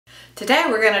Today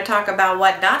we're going to talk about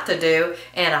what not to do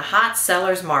in a hot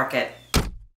seller's market.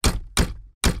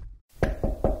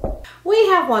 We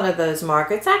have one of those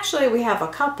markets. Actually, we have a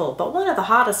couple, but one of the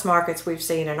hottest markets we've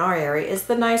seen in our area is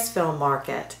the Niceville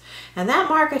market. And that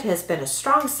market has been a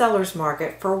strong seller's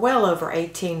market for well over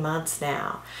 18 months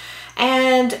now.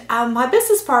 And my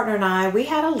business partner and I, we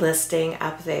had a listing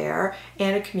up there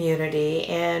in a community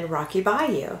in Rocky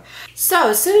Bayou. So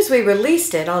as soon as we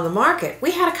released it on the market,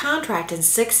 we had a contract in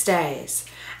 6 days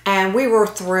and we were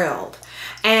thrilled.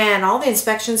 And all the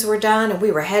inspections were done and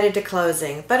we were headed to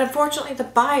closing. But unfortunately the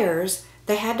buyers,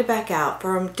 they had to back out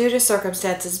due to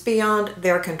circumstances beyond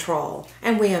their control.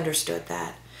 And we understood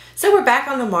that. So we're back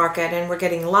on the market and we're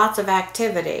getting lots of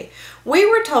activity. We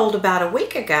were told about a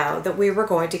week ago that we were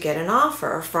going to get an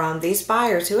offer from these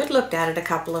buyers who had looked at it a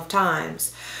couple of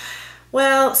times.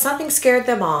 Well, something scared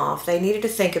them off. They needed to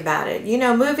think about it. You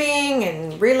know, moving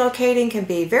and relocating can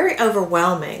be very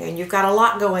overwhelming and you've got a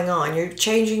lot going on. You're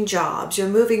changing jobs, you're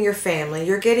moving your family,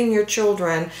 you're getting your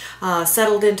children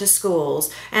settled into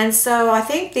schools. And so I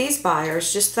think these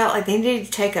buyers just felt like they needed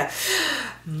to take a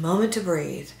moment to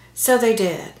breathe. So they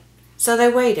did. So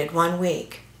they waited 1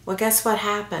 week. Well, guess what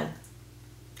happened?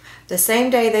 The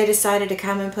same day they decided to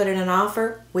come and put in an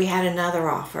offer, we had another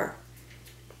offer.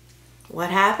 What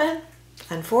happened?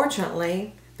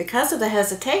 Unfortunately, because of the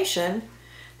hesitation,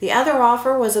 the other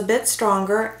offer was a bit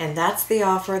stronger, and that's the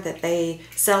offer that the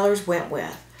sellers went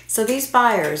with. So these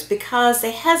buyers, because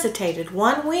they hesitated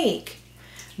 1 week,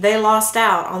 they lost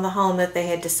out on the home that they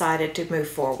had decided to move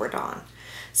forward on.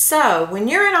 So when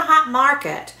you're in a hot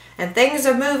market and things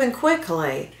are moving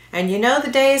quickly, and you know the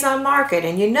days on market,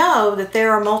 and you know that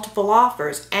there are multiple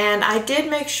offers, and I did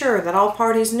make sure that all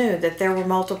parties knew that there were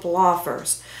multiple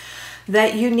offers,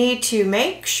 that you need to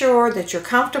make sure that you're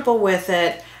comfortable with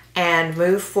it and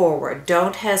move forward.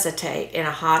 Don't hesitate in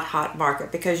a hot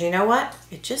market, because you know what?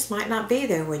 It just might not be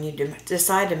there when you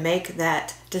decide to make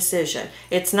that decision.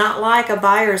 It's not like a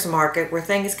buyer's market where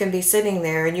things can be sitting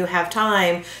there and you have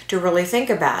time to really think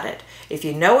about it. If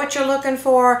you know what you're looking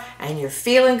for and you're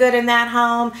feeling good in that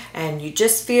home and you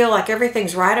just feel like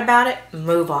everything's right about it,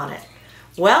 move on it.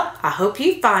 Well, I hope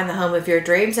you find the home of your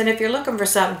dreams, and if you're looking for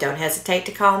something, don't hesitate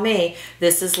to call me.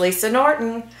 This is Lisa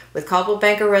Norton with Coldwell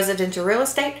Banker Residential Real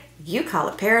Estate. You call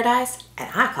it paradise, and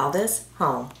I call this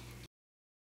home.